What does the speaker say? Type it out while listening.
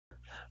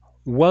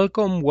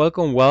Welcome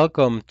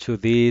to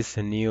this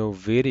new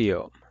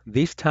video.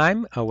 This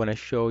time I want to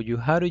show you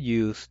how to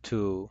use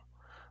two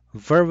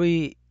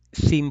very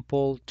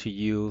simple to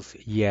use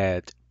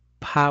yet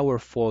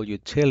powerful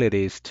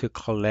utilities to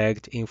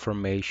collect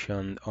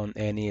information on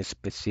any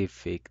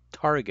specific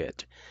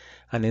target.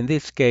 And in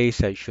this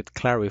case, I should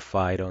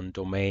clarify it on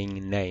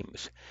domain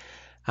names.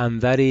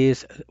 And that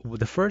is,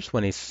 the first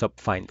one is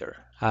subfinder.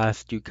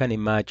 As you can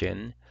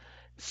imagine,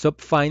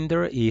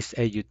 subfinder is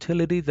a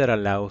utility that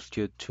allows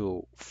you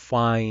to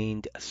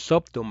find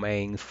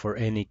subdomains for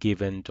any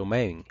given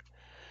domain.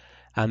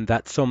 And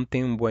that's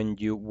something when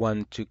you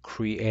want to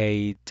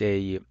create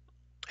a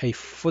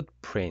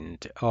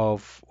footprint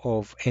of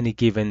any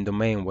given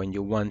domain, when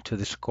you want to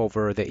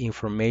discover the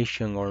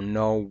information or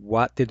know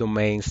what the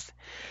domains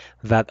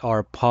that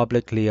are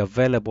publicly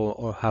available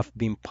or have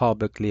been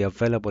publicly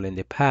available in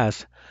the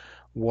past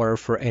were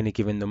for any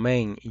given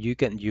domain, you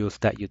can use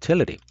that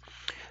utility.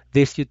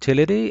 This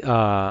utility,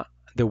 the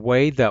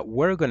way that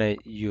we're going to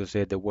use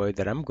it, the way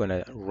that I'm going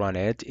to run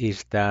it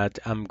is that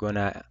I'm going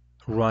to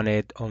run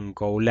it on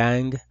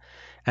Golang.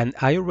 And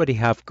I already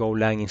have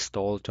Golang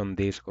installed on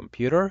this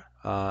computer.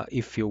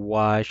 If you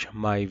watch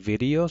my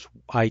videos,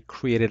 I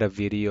created a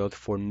video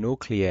for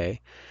Nuclei,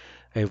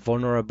 a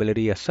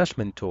vulnerability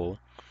assessment tool.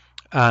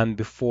 And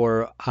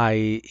before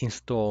I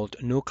installed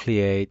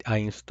Nuclei, I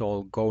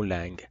installed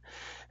Golang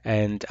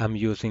and I'm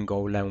using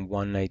Golang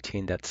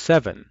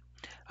 119.7.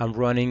 I'm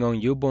running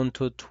on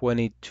Ubuntu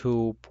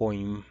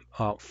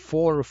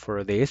 22.4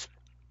 for this.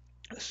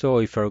 So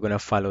if you're going to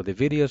follow the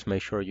videos,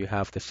 make sure you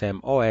have the same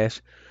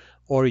OS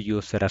or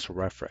use it as a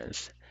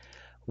reference.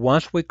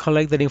 Once we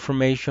collect that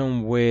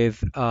information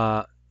with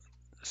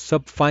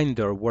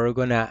Subfinder, we're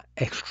going to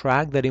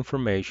extract that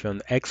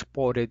information,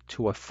 export it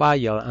to a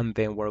file, and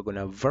then we're going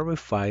to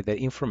verify that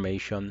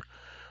information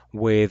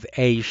with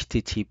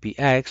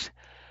httpx,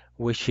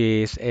 which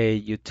is a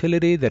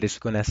utility that is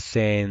going to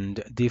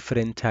send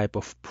different type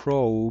of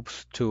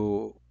probes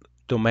to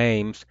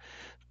domains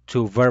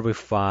to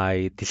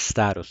verify the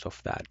status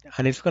of that.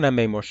 And it's going to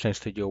make more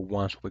sense to you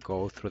once we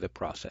go through the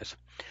process.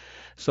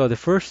 So the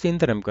first thing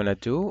that I'm going to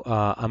do,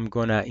 I'm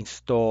going to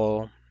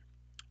install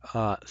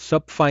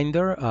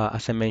Subfinder.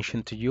 As I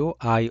mentioned to you,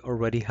 I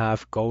already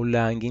have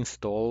Golang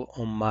installed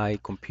on my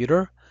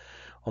computer,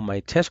 on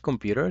my test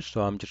computer.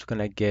 So I'm just going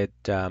to get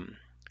the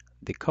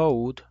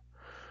code.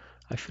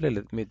 Actually,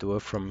 let me do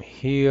it from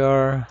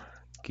here.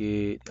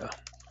 Git,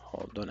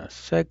 hold on a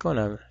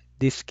second.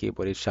 This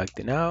keyboard is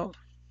acting out.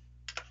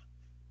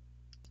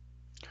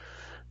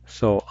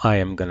 So I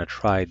am gonna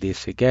try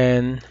this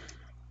again.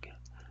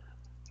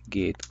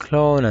 Git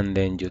clone, and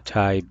then you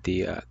type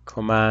the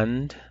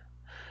command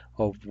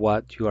of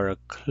what you are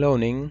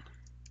cloning.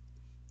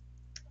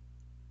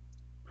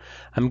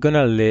 I'm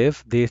gonna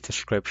leave this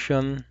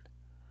description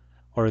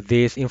or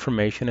this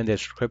information in the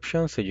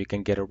description so you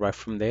can get it right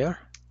from there.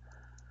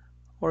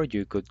 Or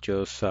you could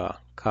just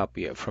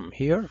copy it from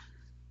here.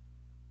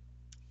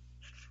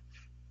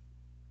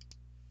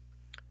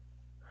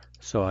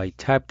 So I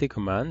type the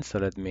command, so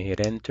let me hit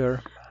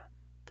enter.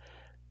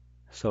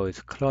 So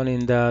it's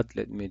cloning that.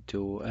 Let me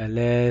do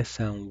ls,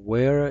 and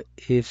where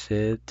is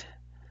it?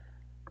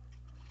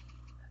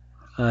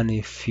 And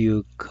if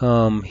you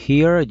come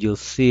here, you'll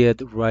see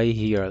it right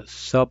here,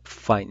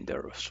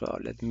 subfinder. So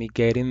let me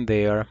get in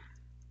there.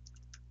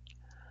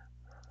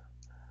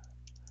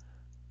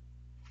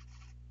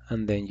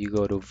 And then you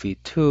go to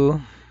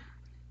v2.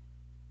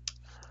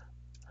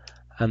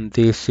 And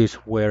this is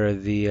where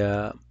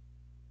the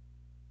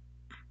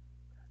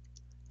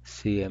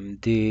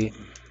cmd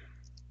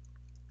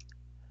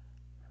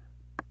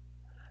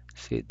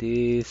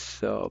cd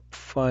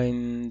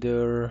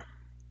subfinder.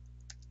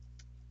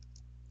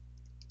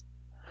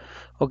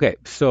 Okay,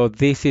 so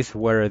this is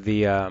where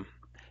the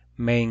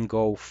main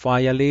Go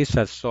file is.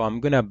 So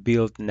I'm gonna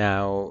build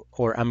now,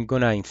 or I'm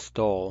gonna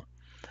install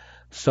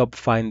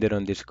Subfinder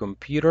on this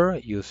computer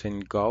using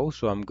Go.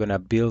 So I'm gonna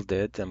build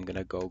it. I'm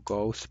gonna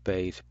go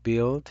space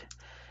build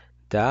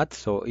that.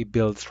 So it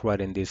builds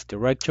right in this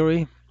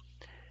directory.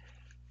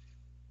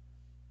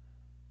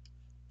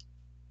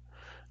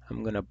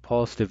 I'm gonna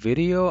pause the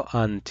video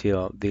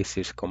until this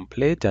is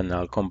complete and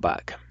I'll come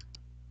back.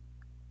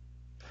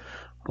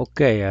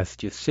 Okay, as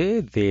you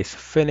see, this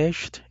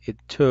finished. It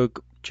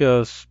took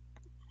just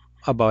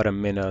about a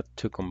minute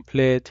to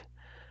complete.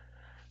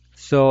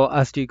 So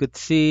as you could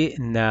see,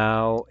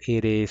 now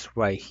it is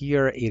right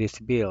here, it is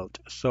built.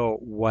 So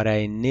what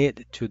I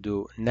need to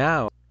do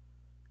now,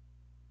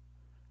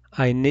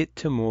 I need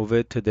to move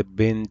it to the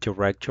bin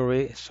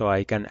directory so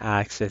I can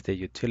access the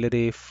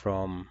utility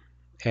from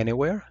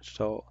anywhere.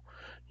 So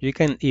you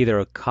can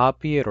either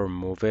copy it or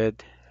move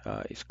it.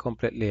 It's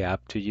completely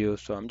up to you.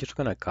 So I'm just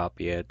gonna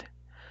copy it.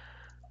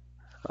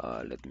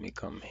 Let me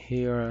come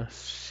here,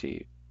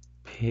 cp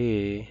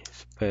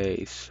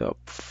space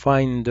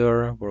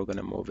subfinder. We're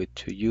gonna move it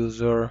to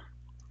user,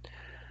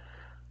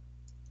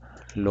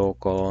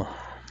 local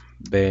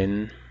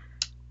bin.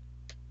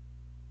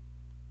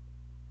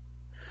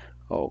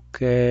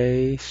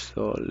 Okay,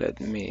 so let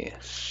me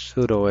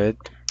sudo it.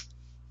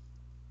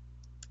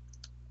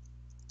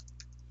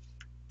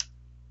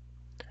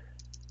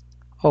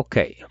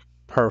 Okay,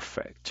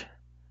 perfect.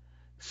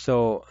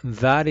 So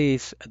that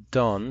is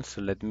done.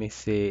 So let me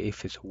see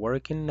if it's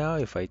working now.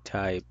 If I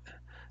type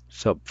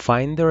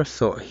subfinder,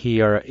 so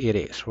here it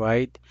is,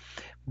 right?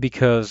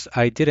 Because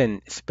I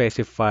didn't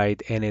specify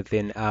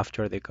anything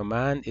after the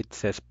command, it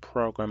says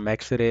program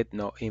exited,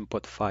 no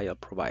input file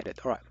provided.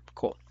 All right,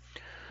 cool.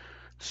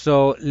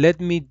 So let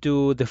me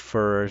do the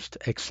first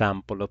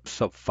example of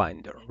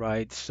subfinder,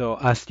 right? So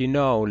as you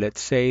know,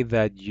 let's say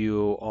that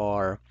you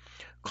are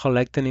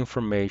collecting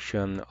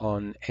information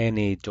on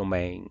any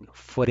domain,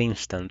 for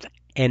instance,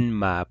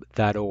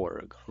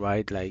 nmap.org,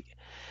 right? Like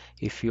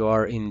if you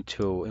are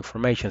into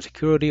information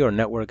security or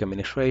network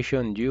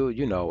administration,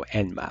 you know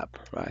nmap,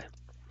 right?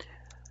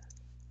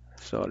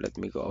 So let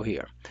me go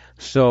here.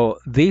 So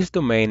this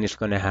domain is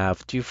going to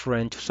have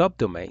different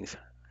subdomains.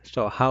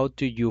 So how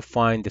do you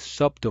find the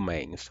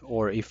subdomains?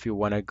 Or if you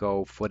want to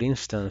go, for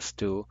instance,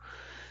 to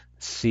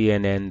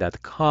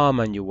CNN.com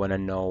and you want to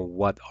know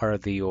what are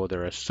the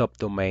other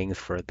subdomains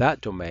for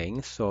that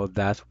domain, so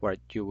that's what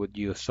you would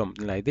use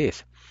something like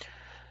this.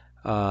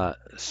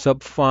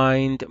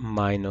 Subfind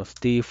minus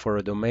D for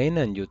a domain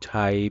and you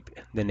type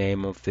the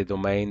name of the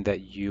domain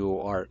that you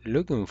are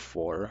looking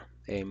for,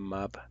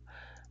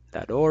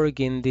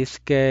 mmap.org in this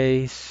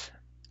case.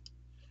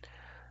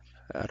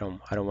 I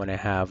don't want to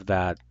have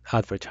that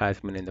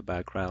advertisement in the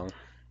background.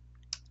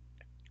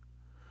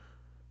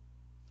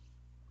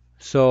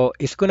 So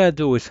it's gonna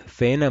do its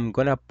thing. I'm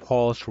gonna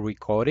pause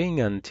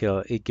recording until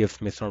it gives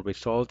me some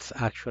results.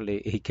 Actually,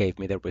 it gave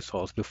me the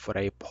results before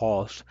I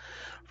pause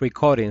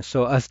recording.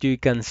 So as you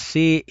can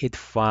see, it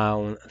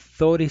found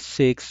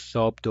 36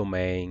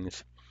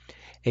 subdomains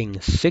in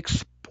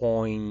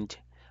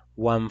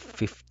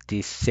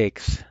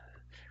 6.156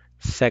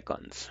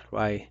 seconds,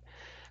 right?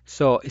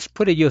 So it's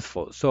pretty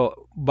useful.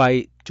 So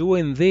by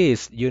doing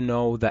this, you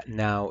know that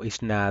now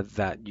it's not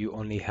that you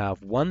only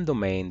have one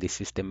domain,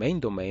 this is the main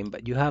domain,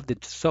 but you have the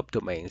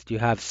subdomains. You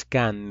have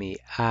scanme,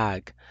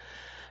 ag,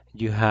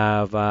 you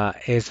have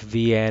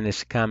svn,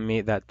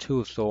 scanme, that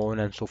too, so on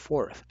and so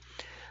forth.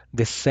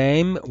 The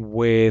same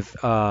with,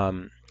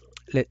 for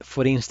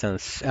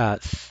instance,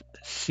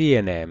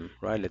 CNM,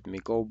 right? Let me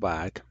go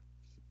back.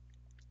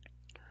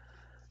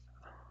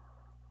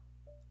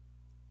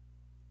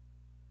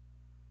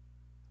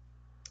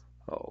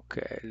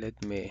 Okay,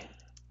 let me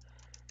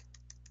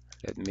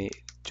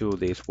do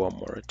this one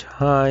more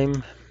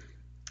time.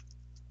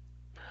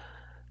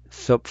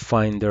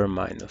 Subfinder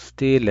minus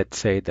D. Let's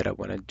say that I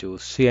want to do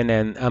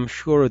CNN. I'm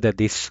sure that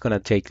this is going to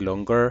take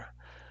longer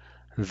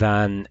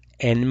than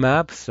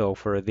Nmap. So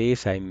for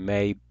this, I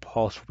may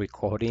pause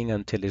recording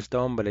until it's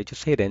done, but I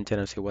just hit enter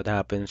and see what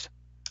happens.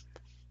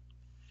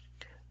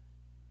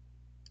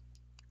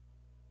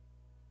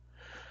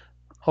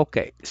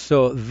 Okay,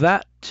 so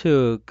that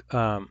took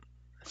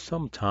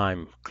some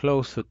time,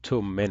 close to 2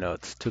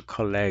 minutes, to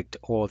collect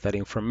all that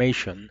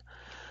information.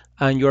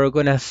 And you're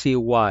going to see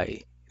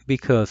why.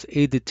 Because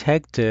it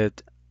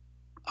detected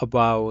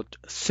about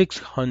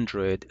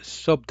 600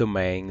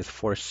 subdomains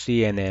for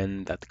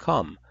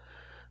CNN.com.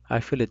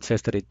 Actually, it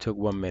says that it took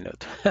 1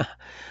 minute,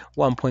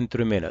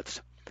 1.3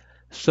 minutes.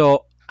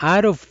 So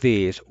out of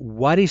this,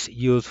 what is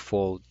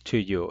useful to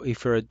you?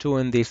 If you're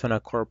doing this on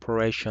a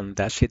corporation,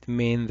 does it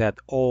mean that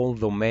all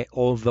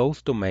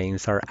those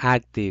domains are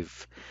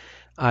active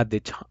at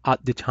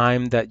the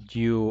time that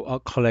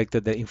you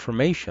collected the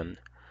information?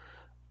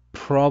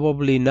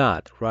 Probably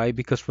not, right?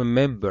 Because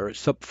remember,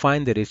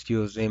 Subfinder is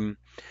using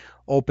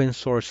open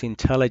source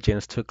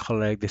intelligence to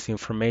collect this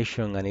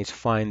information and it's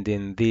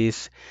finding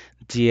these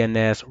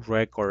DNS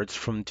records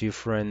from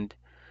different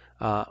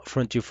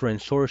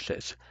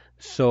sources.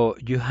 So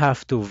you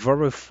have to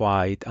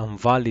verify and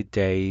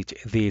validate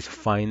these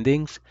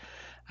findings.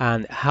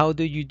 And how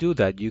do you do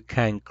that? You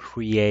can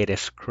create a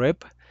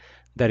script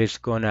that is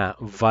gonna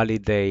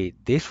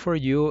validate this for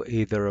you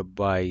either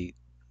by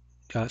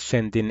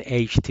sending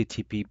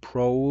HTTP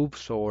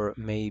probes or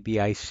maybe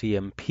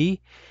ICMP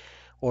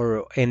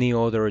or any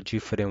other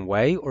different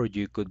way, or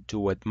you could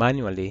do it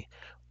manually.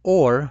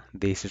 Or,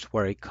 this is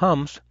where it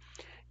comes,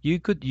 you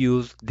could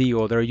use the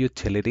other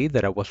utility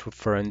that I was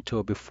referring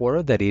to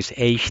before, that is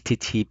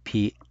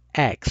httpx.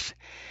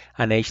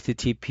 And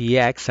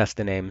httpx, as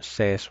the name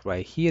says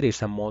right here,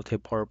 is a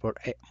multi-purpose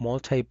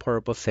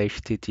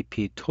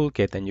HTTP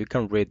toolkit, and you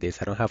can read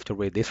this. I don't have to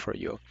read this for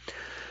you.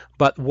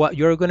 But what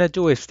you're going to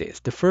do is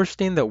this. The first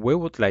thing that we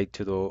would like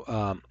to do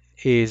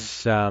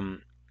is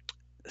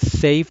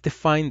save the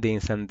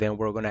findings and then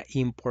we're going to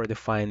import the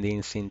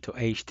findings into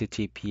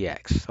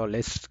HTTPX. So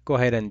let's go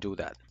ahead and do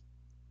that.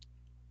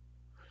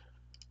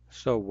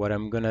 So what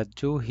I'm going to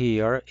do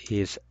here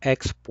is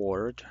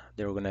export.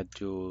 They're going to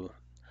do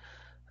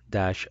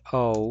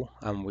 -O,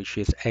 and which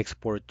is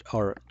export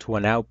or to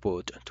an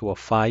output to a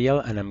file,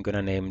 and I'm going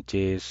to name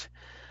this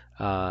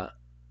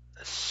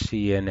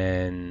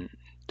CNN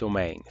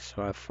domains.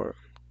 So for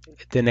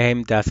the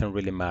name doesn't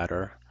really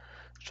matter.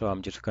 So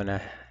I'm just going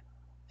to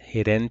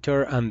hit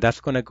enter, and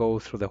that's going to go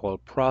through the whole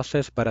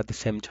process, but at the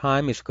same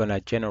time, it's going to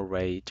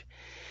generate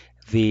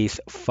this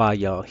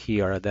file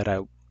here that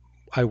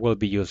I will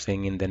be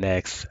using in the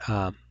next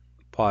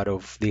part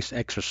of this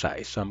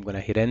exercise. So I'm going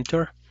to hit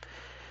enter.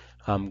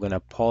 I'm going to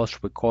pause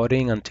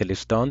recording until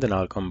it's done, then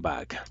I'll come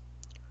back.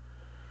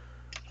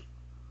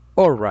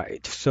 All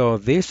right, so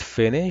this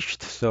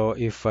finished. So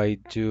if I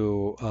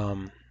do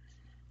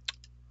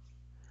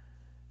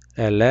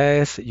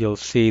ls, you'll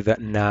see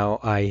that now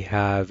I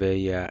have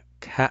a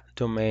cat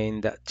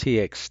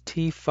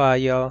domain.txt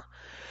file,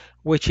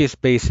 which is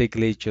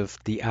basically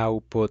just the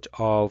output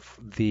of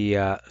the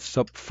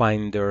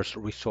subfinder's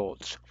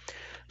results.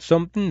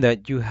 Something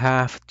that you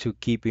have to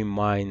keep in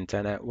mind,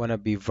 and I want to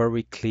be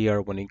very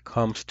clear when it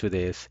comes to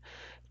this,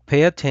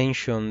 pay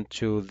attention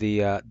to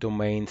the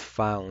domain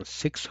found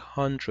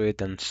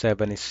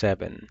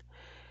 677.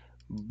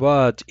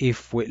 But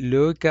if we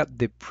look at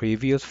the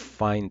previous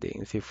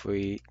findings, if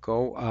we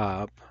go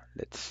up,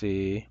 let's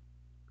see,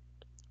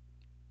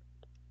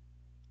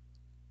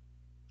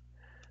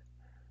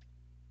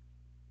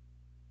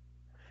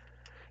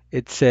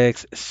 it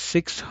says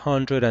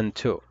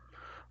 602.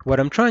 What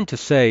I'm trying to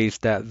say is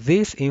that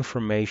this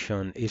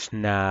information is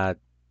not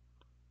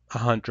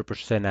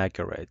 100%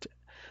 accurate.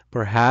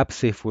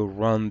 Perhaps if we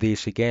run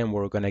this again,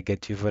 we're going to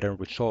get different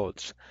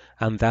results.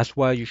 And that's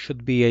why you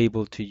should be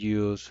able to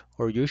use,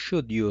 or you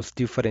should use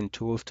different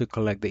tools to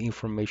collect the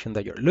information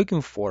that you're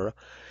looking for.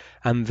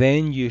 And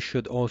then you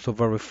should also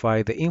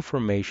verify the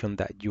information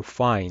that you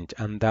find.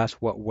 And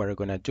that's what we're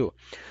going to do.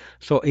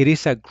 So it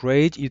is a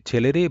great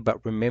utility,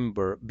 but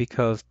remember,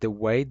 because the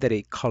way that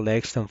it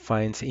collects and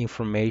finds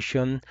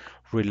information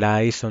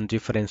relies on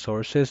different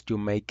sources, you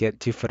may get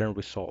different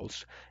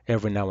results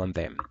every now and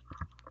then.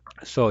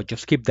 So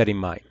just keep that in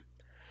mind.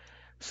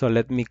 So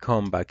let me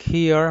come back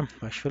here,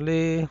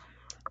 actually.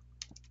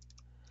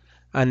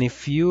 And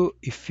if you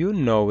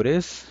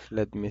notice,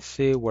 let me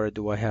see, where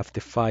do I have the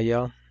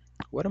file?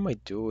 What am I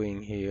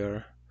doing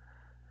here?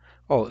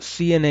 Oh,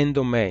 CNN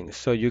domain.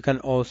 So you can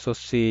also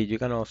see, you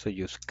can also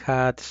use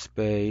cat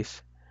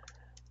space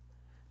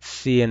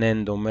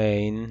CNN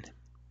domain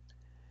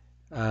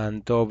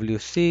and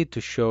WC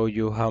to show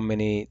you how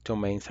many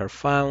domains are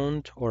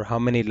found, or how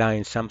many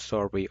lines, I'm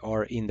sorry,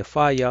 are in the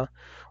file,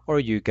 or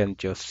you can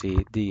just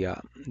see the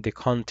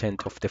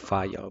content of the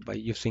file by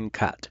using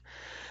cat.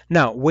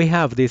 Now we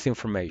have this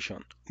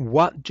information.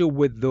 What do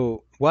we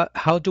do?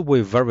 How do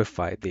we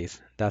verify this?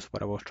 That's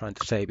what I was trying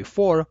to say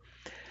before.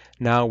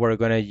 Now we're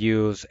going to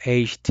use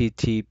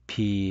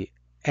httpx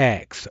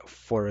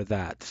for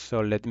that. So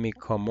let me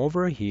come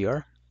over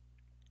here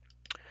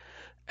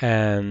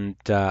and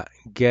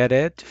get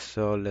it.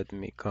 So let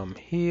me come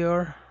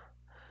here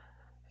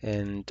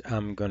and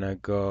I'm gonna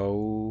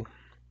go,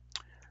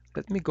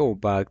 let me go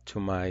back to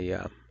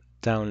my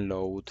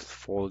download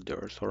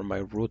folders or my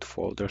root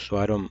folder so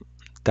I don't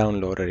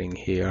download it in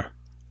here.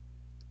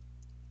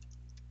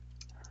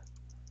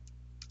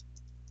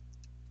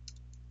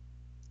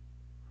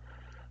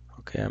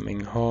 Okay, I'm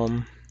in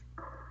home.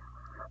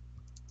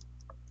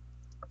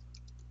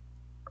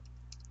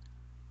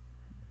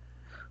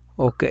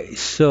 Okay,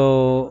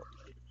 so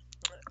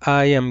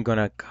I am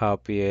gonna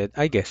copy it.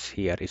 I guess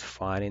here is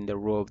fine in the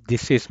root.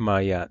 This is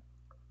my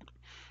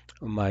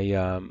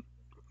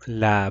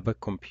lab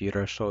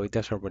computer, so it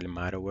doesn't really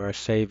matter where I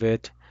save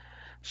it.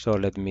 So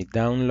let me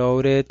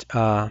download it.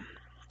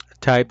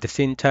 Type the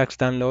syntax,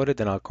 download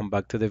it, and I'll come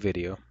back to the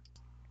video.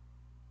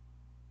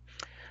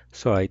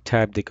 So I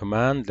type the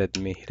command, let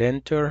me hit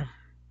enter,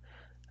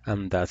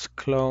 and that's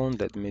clone.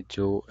 Let me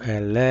do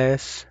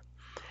ls,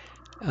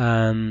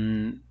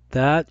 and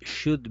that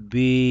should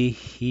be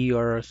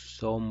here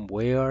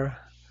somewhere.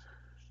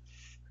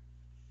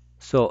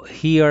 So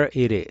here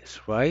it is,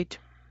 right?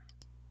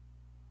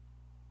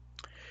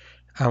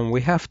 And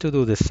we have to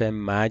do the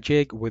same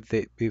magic with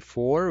it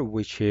before,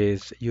 which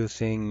is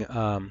using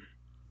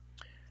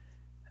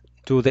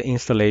do the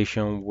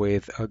installation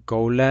with a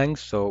golang.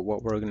 So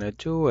what we're gonna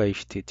do,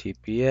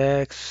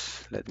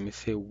 httpx, let me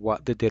see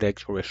what the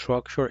directory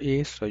structure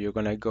is. So you're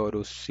gonna go to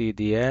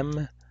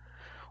cdm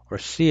or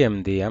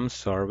cmd, I'm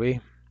sorry.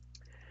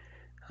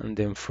 And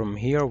then from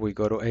here we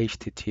go to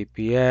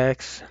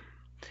httpx,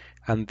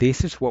 and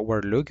this is what we're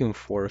looking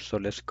for. So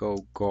let's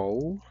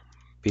go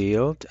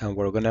build, and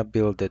we're gonna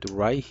build it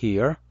right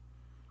here.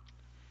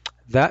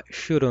 That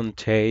shouldn't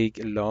take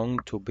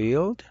long to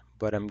build,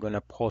 but I'm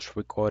gonna pause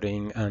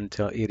recording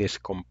until it is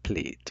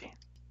complete.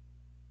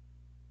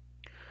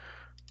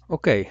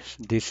 Okay,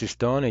 this is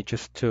done. It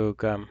just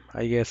took,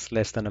 I guess,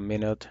 less than a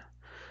minute.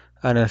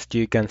 And as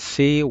you can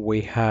see,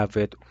 we have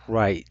it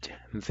right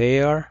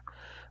there.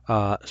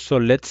 So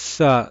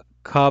let's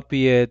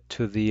copy it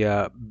to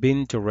the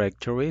bin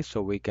directory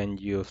so we can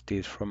use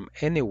this from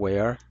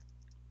anywhere.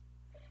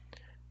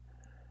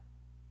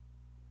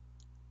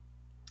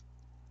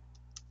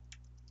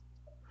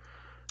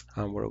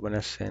 And we're going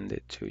to send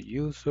it to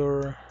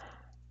user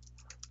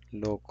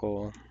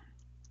local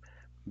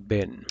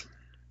bin.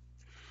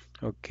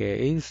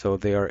 Okay, so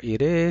there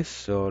it is.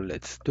 So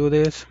let's do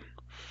this.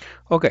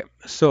 Okay,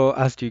 so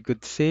as you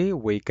could see,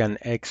 we can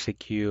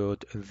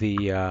execute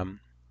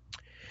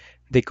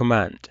the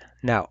command.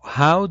 Now,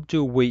 how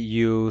do we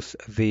use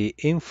the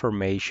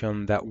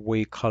information that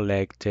we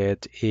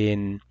collected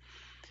in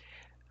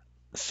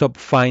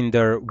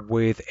subfinder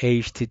with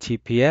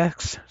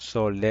httpx?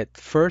 So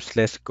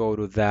let's go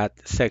to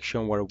that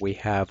section where we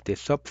have the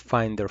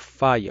subfinder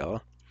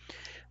file,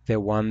 the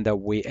one that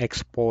we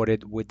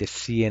exported with the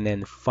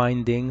CNN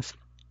findings.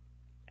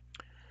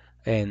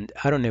 And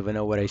I don't even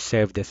know where I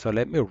saved it, so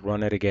let me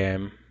run it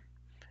again.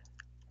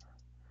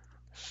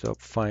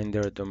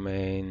 Subfinder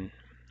domain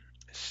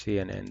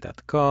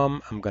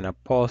cnn.com. I'm gonna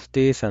pause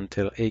this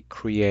until it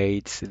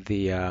creates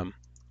the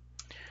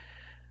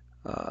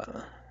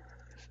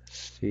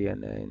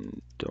cnn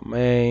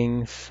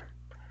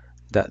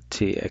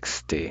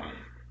domains.txt.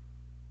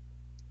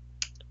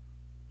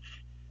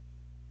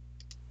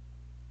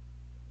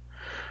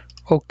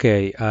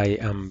 Okay, I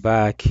am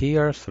back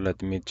here, so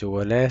let me do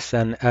ls.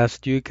 And as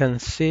you can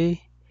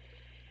see,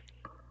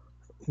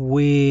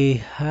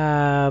 we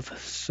have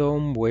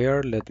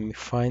somewhere, let me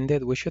find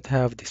it. We should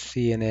have the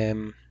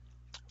cnn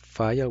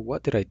file.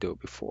 What did I do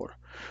before?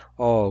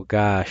 Oh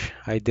gosh,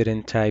 I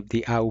didn't type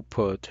the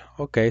output.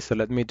 Okay, so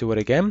let me do it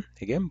again.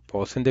 Again,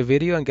 pausing the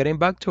video and getting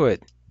back to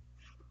it.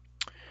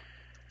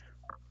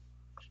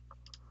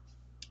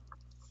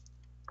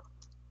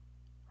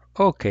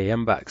 Okay,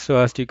 I'm back. So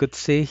as you could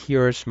see,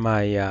 here's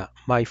my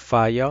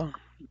file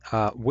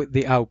with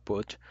the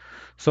output.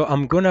 So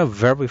I'm gonna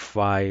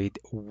verify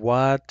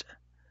what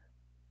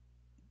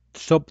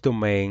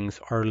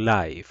subdomains are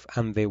live,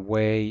 and the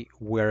way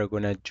we're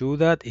gonna do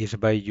that is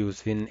by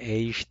using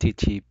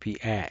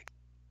httpx.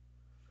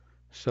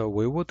 So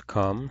we would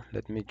come,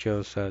 let me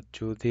just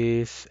do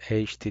this,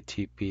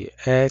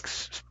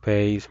 httpx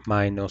space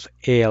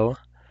 -l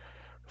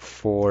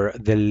for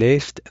the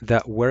list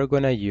that we're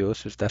going to use.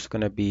 So that's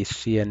going to be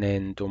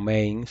CNN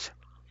domains,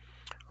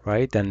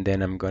 right? And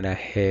then I'm going to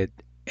hit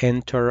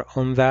enter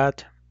on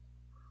that.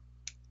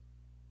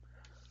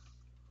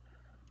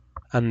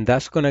 And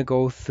that's going to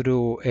go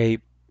through a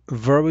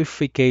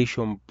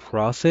verification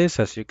process.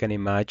 As you can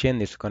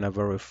imagine, it's going to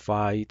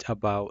verify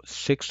about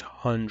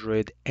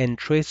 600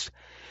 entries.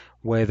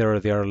 Whether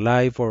they're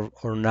live or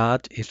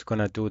not, it's going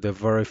to do the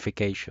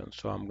verification.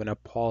 So I'm going to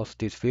pause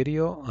this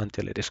video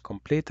until it is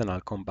complete and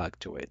I'll come back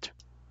to it.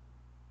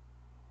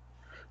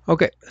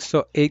 Okay,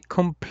 so it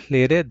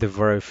completed the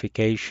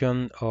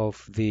verification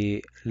of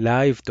the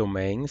live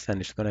domains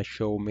and it's going to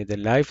show me the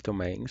live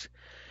domains.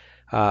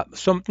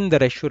 Something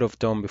that I should have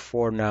done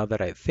before, now that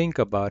I think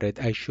about it,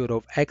 I should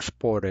have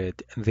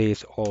exported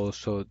this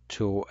also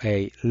to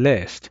a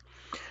list.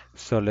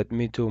 So let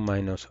me do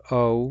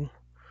 -o.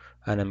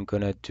 And I'm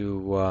gonna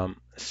do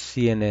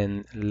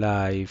CNN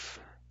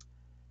live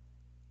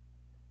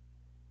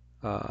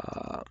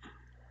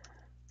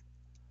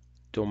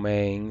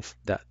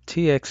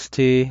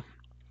domains.txt.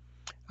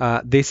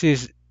 This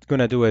is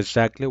gonna do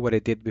exactly what I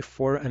did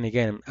before. And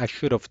again, I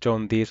should have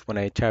done this when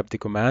I typed the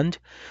command,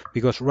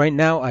 because right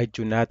now I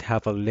do not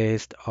have a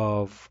list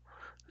of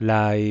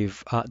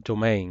live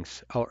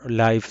domains or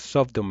live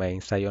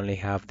subdomains. I only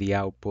have the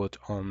output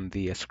on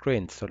the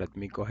screen. So let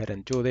me go ahead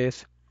and do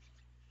this.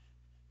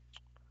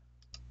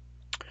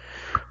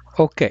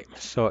 Okay,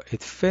 so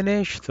it's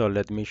finished. So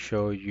let me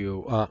show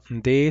you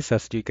this.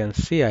 As you can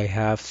see, I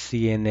have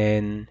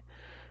CNN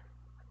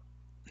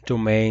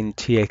domain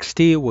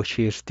txt, which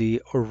is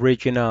the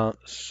original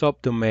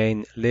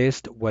subdomain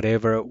list,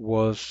 whatever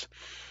was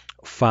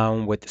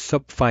found with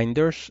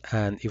subfinders.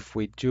 And if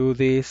we do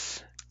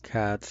this,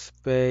 cat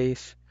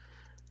space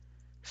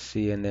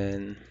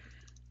CNN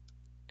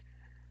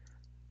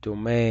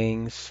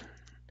domains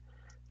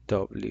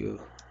wc,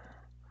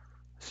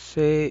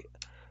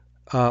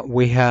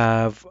 we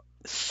have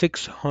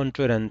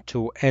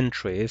 602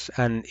 entries,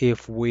 and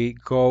if we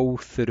go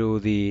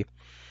through the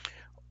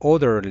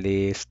other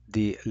list,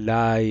 the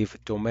live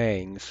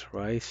domains,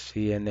 right?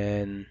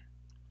 CNN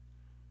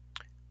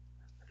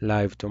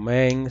live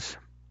domains,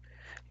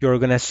 you're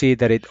gonna see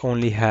that it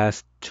only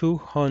has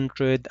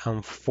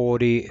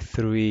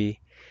 243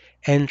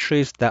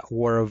 entries that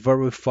were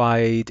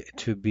verified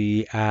to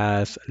be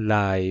as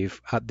live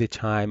at the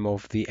time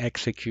of the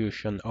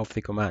execution of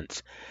the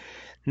commands.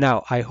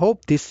 Now, I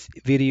hope this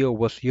video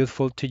was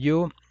useful to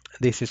you.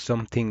 This is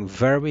something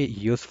very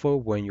useful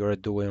when you're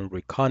doing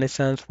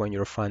reconnaissance, when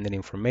you're finding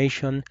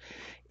information.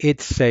 It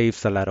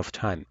saves a lot of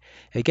time.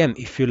 Again,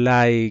 if you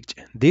liked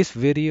this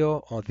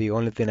video, or the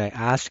only thing I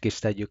ask is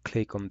that you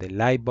click on the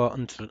like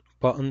button,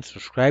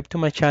 subscribe to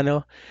my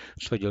channel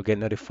so you'll get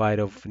notified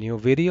of new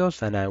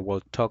videos, and I will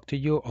talk to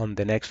you on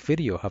the next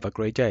video. Have a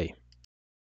great day.